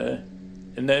Alaska?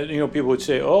 And then, people would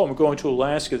say, oh, I'm going to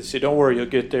Alaska. They say, don't worry, you'll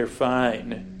get there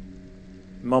fine.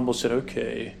 Mumbles said,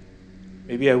 okay,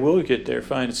 maybe I will get there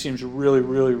fine. It seems really,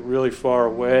 really, really far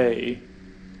away.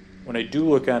 When I do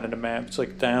look on the map, it's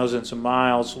like thousands of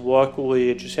miles.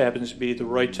 Luckily, it just happens to be the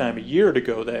right time of year to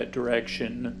go that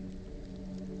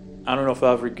direction. I don't know if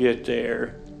I'll ever get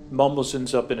there. Mumbles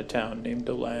ends up in a town named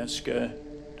Alaska.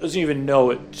 Doesn't even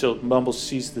know it till Mumbles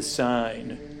sees the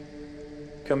sign.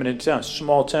 Coming into town,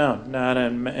 small town, not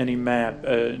on any map,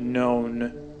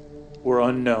 known or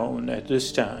unknown at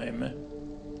this time.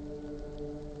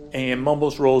 And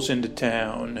Mumbles rolls into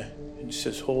town. He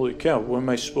says, holy cow, what am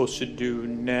I supposed to do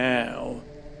now?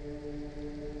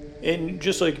 And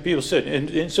just like people said,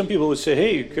 and some people would say,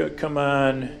 hey, come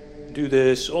on, do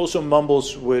this. Also,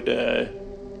 Mumbles would,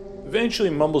 eventually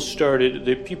Mumbles started,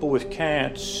 the people with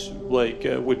cats,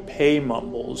 would pay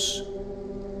Mumbles.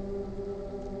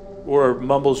 Or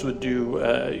Mumbles would do,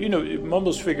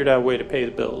 Mumbles figured out a way to pay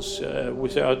the bills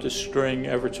without the string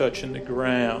ever touching the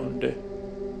ground.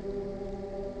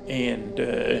 And,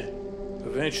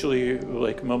 eventually,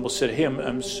 Mumbles said, hey, I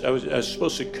was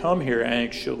supposed to come here,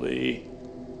 actually.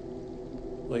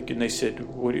 And they said,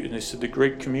 and they said, the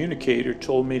great communicator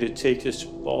told me to take this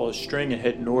ball of string and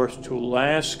head north to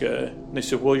Alaska. And they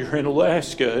said, well, you're in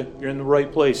Alaska. You're in the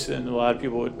right place. And a lot of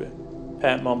people would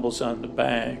pat Mumbles on the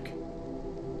back.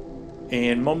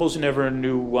 And Mumbles never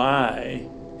knew why.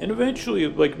 And eventually,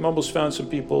 Mumbles found some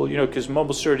people, because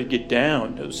Mumbles started to get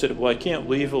down. They said, well, I can't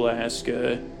leave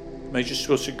Alaska. Am I just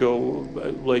supposed to go,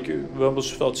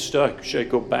 Mumbles felt stuck. Should I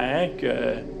go back?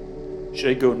 Should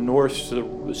I go north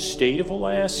to the state of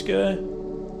Alaska?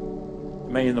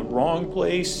 Am I in the wrong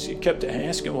place? He kept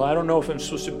asking, well, I don't know if I'm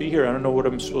supposed to be here. I don't know what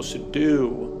I'm supposed to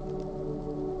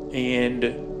do.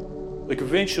 And,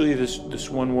 eventually this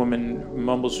one woman,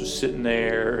 Mumbles, was sitting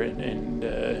there, and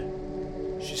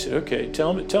she said, okay,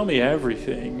 tell me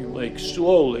everything,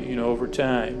 slowly, over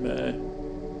time.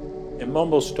 And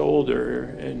Mumbles told her,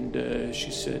 and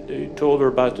she said, told her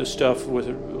about the stuff with,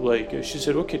 she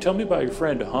said, okay, tell me about your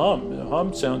friend Hum.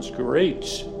 Hum sounds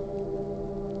great.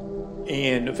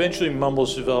 And eventually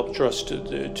Mumbles developed trust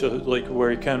to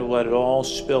where he kind of let it all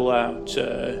spill out.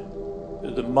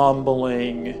 The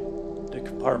mumbling, the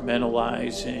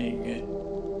compartmentalizing,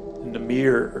 and the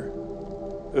mirror.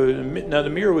 Now, the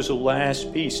mirror was the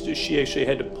last piece. She actually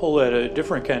had to pull at a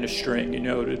different kind of string,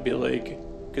 to be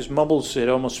because Mumbles had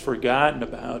almost forgotten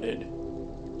about it.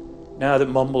 Now that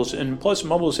Mumbles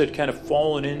had kind of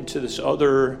fallen into this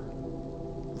other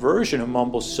version of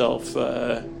Mumbles' self,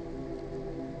 going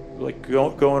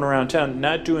around town,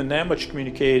 not doing that much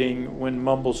communicating when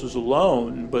Mumbles was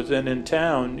alone, but then in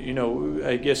town,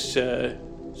 I guess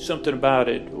something about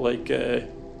it,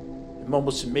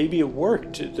 Mumbles said maybe it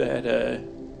worked, that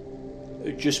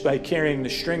just by carrying the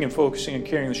string and focusing on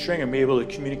carrying the string, I'm able to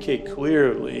communicate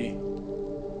clearly.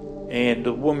 And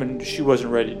the woman, she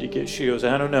wasn't ready to she goes,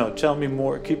 I don't know, tell me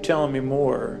more, keep telling me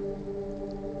more.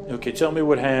 Okay, tell me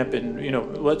what happened,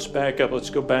 let's back up, let's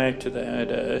go back to that.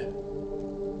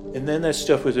 And then that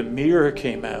stuff with a mirror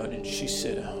came out, and she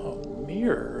said, oh,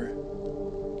 mirror?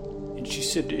 And she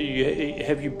said,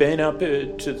 have you been up to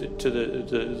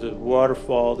the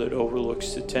waterfall that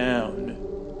overlooks the town?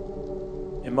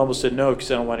 And Mumble said, no,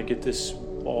 because I don't want to get this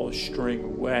ball of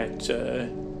string wet.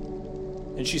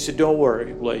 And she said, don't worry,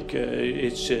 she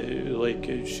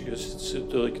goes, it's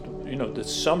the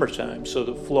summertime, so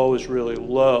the flow is really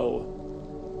low.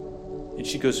 And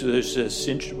she goes, there's this,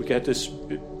 we got this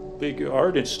big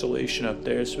art installation up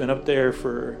there. It's been up there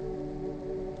for,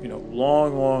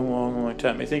 long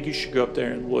time. I think you should go up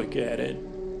there and look at it.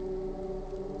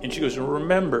 And she goes,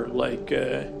 remember,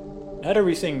 not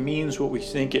everything means what we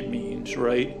think it means,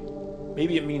 right?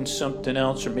 Maybe it means something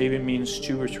else, or maybe it means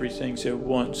 2 or 3 things at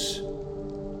once.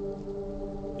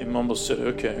 And Mumble said,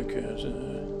 okay.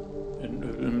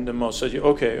 And the mouse said,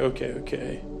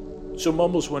 okay. So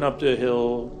Mumbles went up the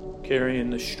hill, carrying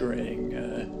the string,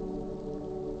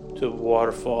 to the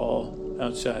waterfall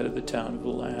outside of the town of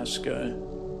Alaska,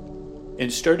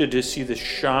 and started to see the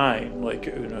shine,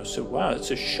 said, wow,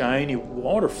 it's a shiny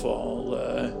waterfall.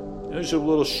 There's a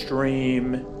little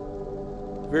stream,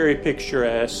 very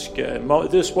picturesque.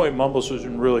 At this point, Mumbles was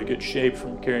in really good shape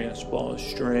from carrying this ball of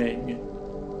string.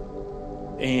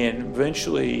 And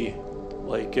eventually,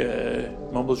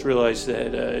 Mumbles realized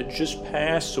that just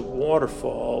past the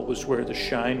waterfall was where the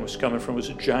shine was coming from. It was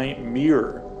a giant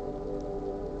mirror.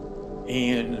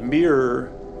 And the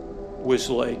mirror was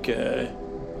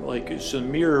so the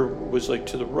mirror was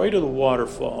to the right of the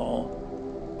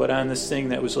waterfall, but on this thing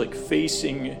that was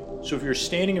facing. So if you're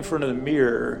standing in front of the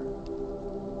mirror,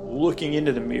 looking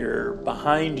into the mirror,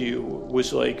 behind you was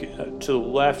to the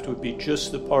left would be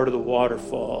just the part of the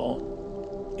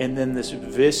waterfall, and then this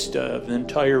vista of the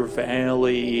entire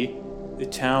valley, the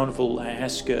town of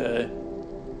Alaska,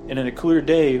 and on a clear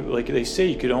day, they say,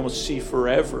 you could almost see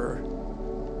forever.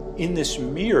 In this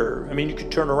mirror, I mean, you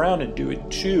could turn around and do it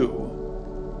too,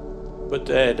 but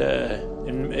that,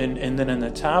 and then on the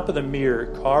top of the mirror,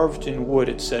 carved in wood,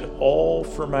 it said, "All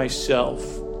for myself."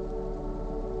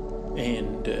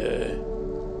 And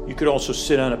you could also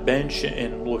sit on a bench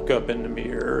and look up in the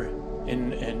mirror.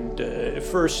 And at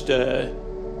first,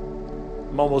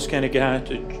 Mumbles kind of got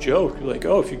to joke,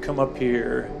 oh, if you come up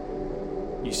here,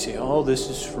 you say, all this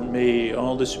is for me,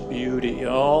 all this beauty,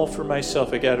 all for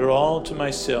myself. I got it all to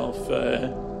myself.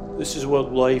 This is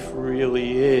what life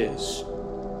really is.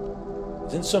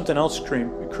 Then something else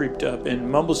creeped up,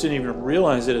 and Mumbles didn't even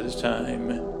realize it at the time.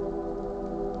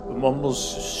 But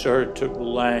Mumbles started to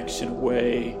relax in a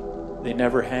way they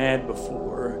never had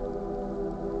before.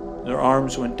 Their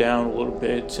arms went down a little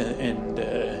bit, and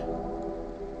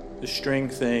the string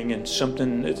thing, and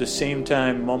something at the same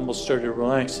time Mumbles started to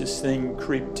relax. This thing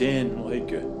creeped in,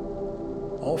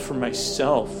 all for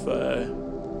myself.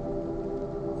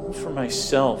 All for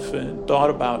myself, and thought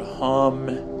about hum.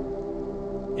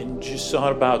 And just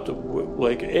thought about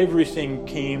everything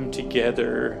came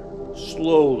together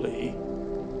slowly,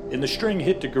 and the string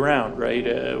hit the ground. Right?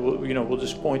 We'll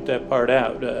just point that part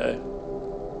out.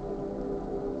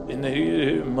 And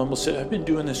Mumble said, "I've been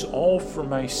doing this all for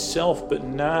myself, but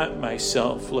not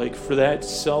myself. For that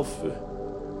self, you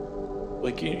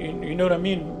know what I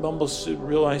mean." Mumble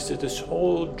realized that this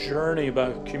whole journey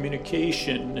about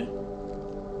communication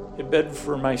had been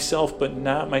for myself, but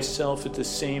not myself at the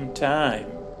same time.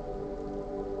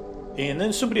 And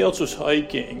then somebody else was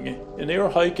hiking, and they were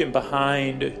hiking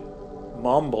behind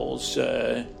Mumbles,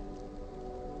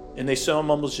 and they saw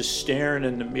Mumbles just staring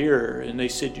in the mirror, and they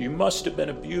said, "You must have been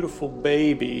a beautiful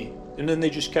baby." And then they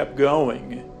just kept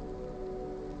going.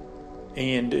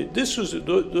 And this was,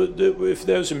 if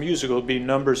that was a musical, it'd be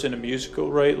numbers in a musical,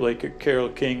 right? Carole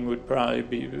King would probably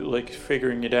be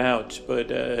figuring it out. But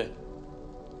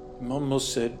Mumbles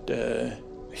said, I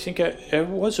think I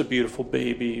was a beautiful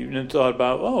baby, and then thought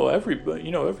about, every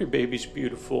baby's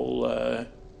beautiful, to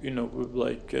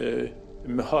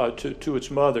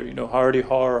its mother, hardy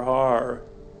har har.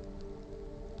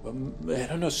 I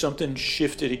don't know, something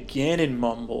shifted again in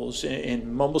Mumbles,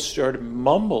 and Mumbles started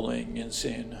mumbling and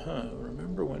saying,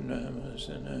 remember when I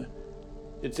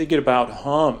was thinking about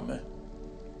hum,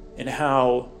 and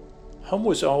how hum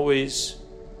was always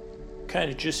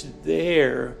kind of just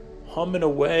there, humming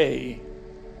away.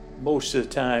 Most of the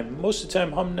time,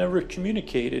 hum never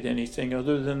communicated anything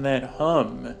other than that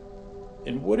hum.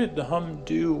 And what did the hum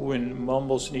do when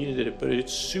Mumbles needed it? But it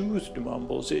soothed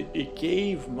Mumbles. It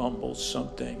gave Mumbles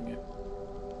something.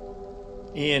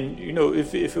 And,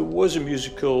 if it was a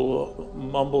musical,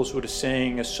 Mumbles would have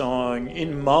sang a song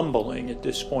in mumbling at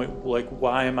this point,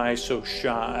 "Why am I so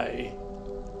shy?"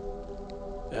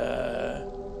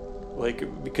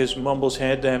 Because Mumbles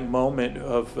had that moment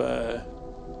of, I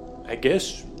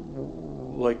guess,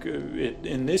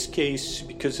 in this case,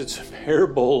 because it's a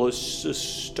parable, a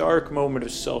stark moment of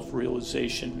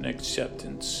self-realization and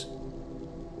acceptance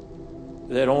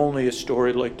that only a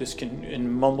story like this can.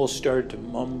 And Mumbles started to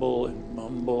mumble and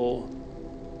mumble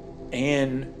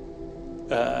and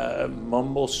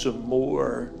mumble some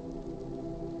more,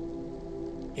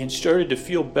 and started to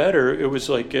feel better. It was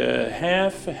like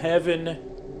half heaven,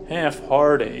 half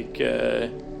heartache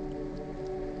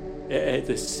at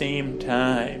the same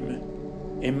time.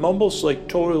 And Mumbles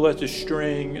totally let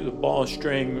the ball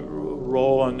string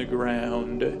roll on the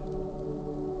ground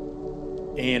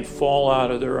and fall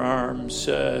out of their arms,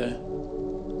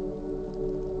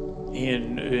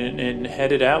 and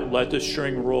headed out, let the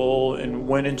string roll, and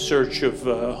went in search of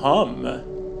hum.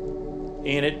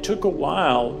 And it took a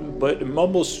while, but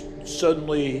Mumbles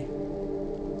suddenly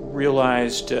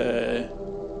realized,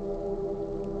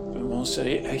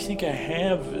 said, I think I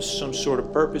have some sort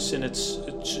of purpose, and it's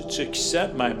to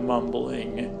accept my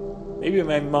mumbling. Maybe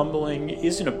my mumbling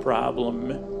isn't a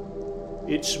problem.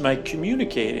 It's my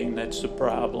communicating that's the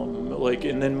problem.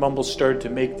 And then Mumbles started to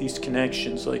make these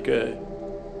connections,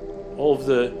 all of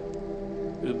the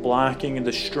blocking of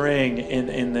the string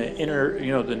and the inner,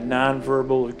 the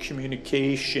nonverbal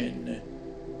communication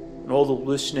and all the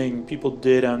listening people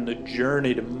did on the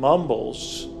journey to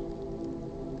Mumbles.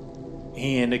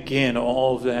 And again,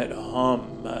 all of that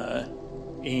hum,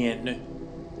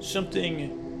 and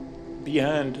something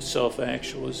beyond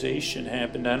self-actualization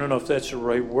happened. I don't know if that's the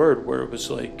right word, where it was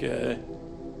like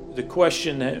the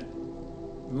question that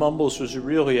Mumbles was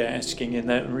really asking, and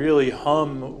that really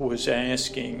hum was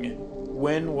asking,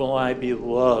 when will I be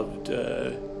loved?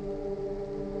 And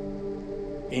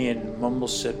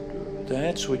Mumbles said,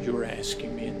 that's what you were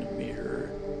asking me in the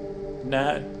mirror,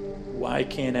 not why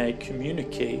can't I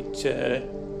communicate?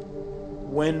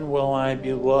 When will I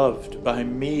be loved? By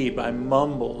me, by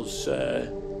Mumbles.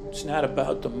 It's not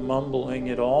about the mumbling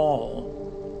at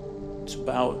all. It's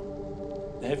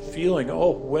about that feeling,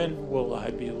 oh, when will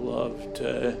I be loved?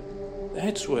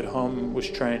 That's what Hum was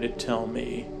trying to tell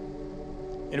me.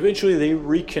 And eventually they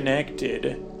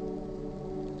reconnected,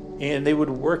 and they would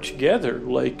work together,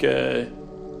 like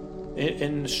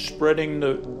in spreading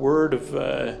the word of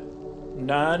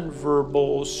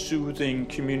non-verbal soothing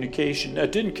communication.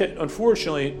 That didn't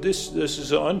unfortunately, this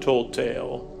is an untold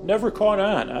tale. Never caught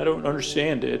on. I don't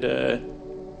understand it.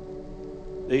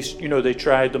 They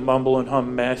tried the Mumble and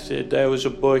Hum method. That was a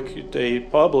book they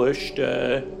published,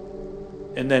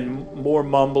 and then more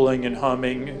mumbling and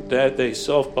humming that they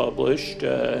self-published,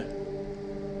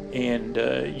 and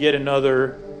yet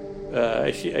another.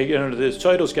 The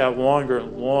titles got longer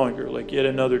and longer, like yet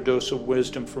another dose of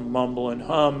wisdom from Mumble and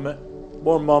Hum.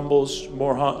 More mumbles,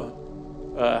 more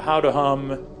how to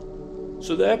hum.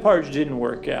 So that part didn't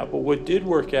work out. But what did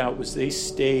work out was they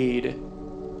stayed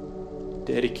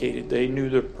dedicated. They knew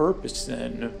their purpose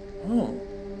then. Oh,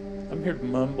 I'm here to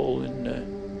mumble, and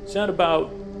it's not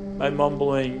about my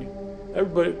mumbling.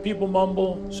 People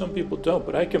mumble, some people don't,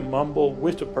 but I can mumble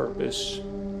with a purpose.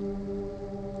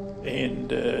 And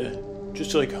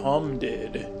just like Hum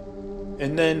did.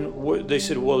 And then they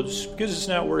said, well, just because it's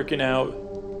not working out,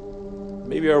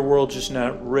 maybe our world's just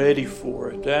not ready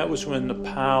for it. That was when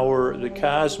the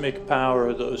cosmic power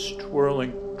of those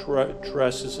twirling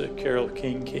tresses of Carole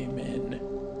King came in.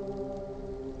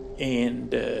 And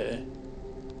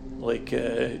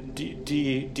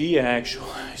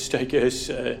de-actualized, I guess,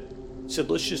 said,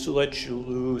 let's just let you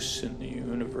loose in the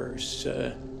universe,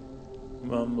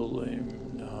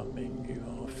 mumbling, humming you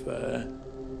off,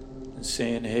 and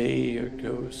saying, hey, it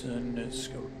goes and it's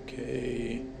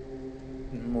okay.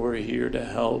 And we're here to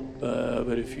help,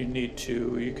 but if you need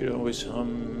to, you could always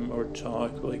hum or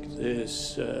talk like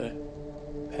this,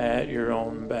 pat your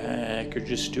own back, or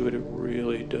just do it. It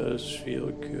really does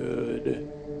feel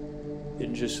good,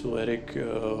 and just let it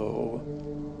go.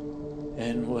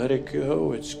 And let it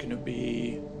go. It's gonna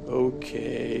be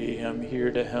okay. I'm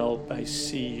here to help. I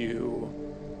see you.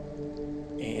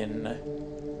 And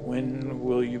when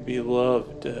will you be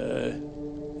loved?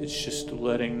 It's just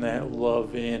letting that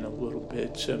love in a little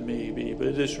bit, maybe.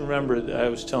 But just remember that I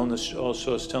was telling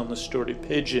the story to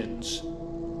pigeons.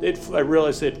 I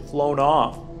realized they'd flown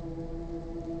off.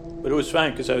 But it was fine,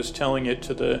 because I was telling it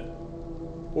to the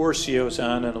horse I was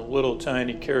on a little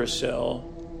tiny carousel,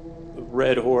 a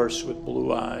red horse with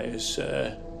blue eyes.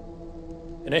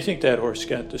 And I think that horse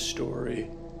got the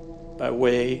story by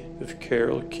way of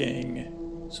Carole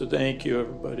King. So thank you,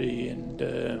 everybody, and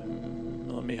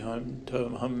let me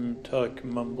hum, talk,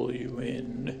 mumble you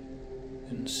in,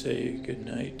 and say good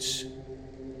night.